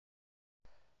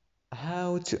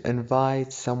How to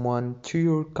invite someone to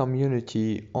your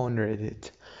community on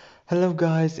Reddit. Hello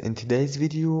guys, in today's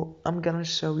video I'm gonna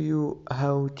show you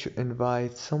how to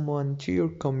invite someone to your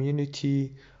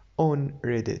community on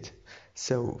Reddit.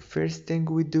 So first thing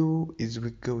we do is we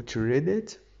go to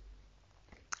Reddit,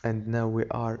 and now we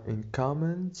are in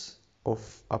comments of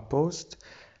a post.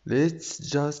 Let's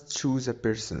just choose a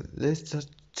person. Let's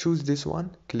just choose this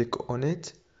one, click on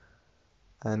it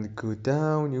and go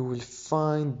down. You will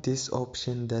find this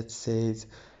option that says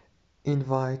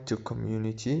invite to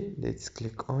community. Let's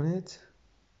click on it,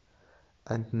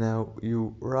 and now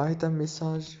you write a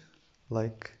message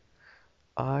like,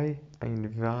 I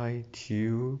invite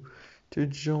you to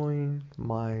join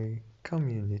my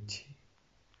community,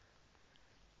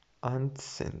 and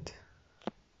send.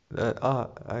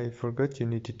 I forgot, you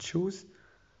need to choose.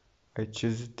 I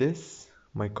choose this,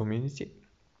 my community,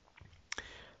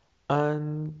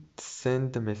 and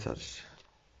send the message.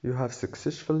 You have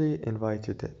successfully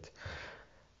invited it.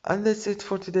 And that's it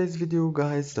for today's video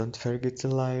guys. Don't forget to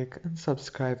like and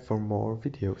subscribe for more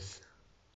videos.